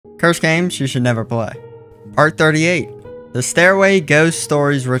Curse games you should never play. Part 38. The Stairway Ghost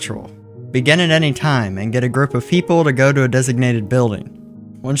Stories Ritual. Begin at any time and get a group of people to go to a designated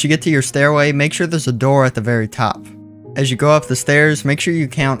building. Once you get to your stairway, make sure there's a door at the very top. As you go up the stairs, make sure you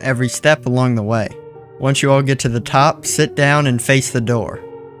count every step along the way. Once you all get to the top, sit down and face the door.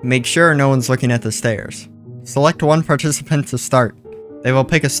 Make sure no one's looking at the stairs. Select one participant to start. They will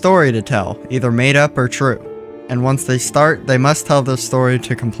pick a story to tell, either made up or true. And once they start, they must tell the story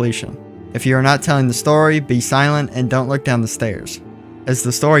to completion. If you are not telling the story, be silent and don't look down the stairs. As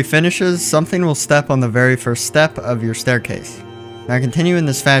the story finishes, something will step on the very first step of your staircase. Now continue in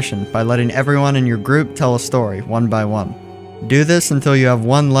this fashion by letting everyone in your group tell a story, one by one. Do this until you have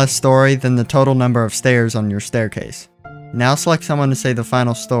one less story than the total number of stairs on your staircase. Now select someone to say the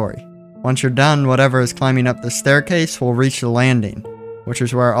final story. Once you're done, whatever is climbing up the staircase will reach the landing, which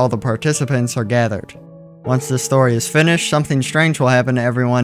is where all the participants are gathered. Once the story is finished, something strange will happen to everyone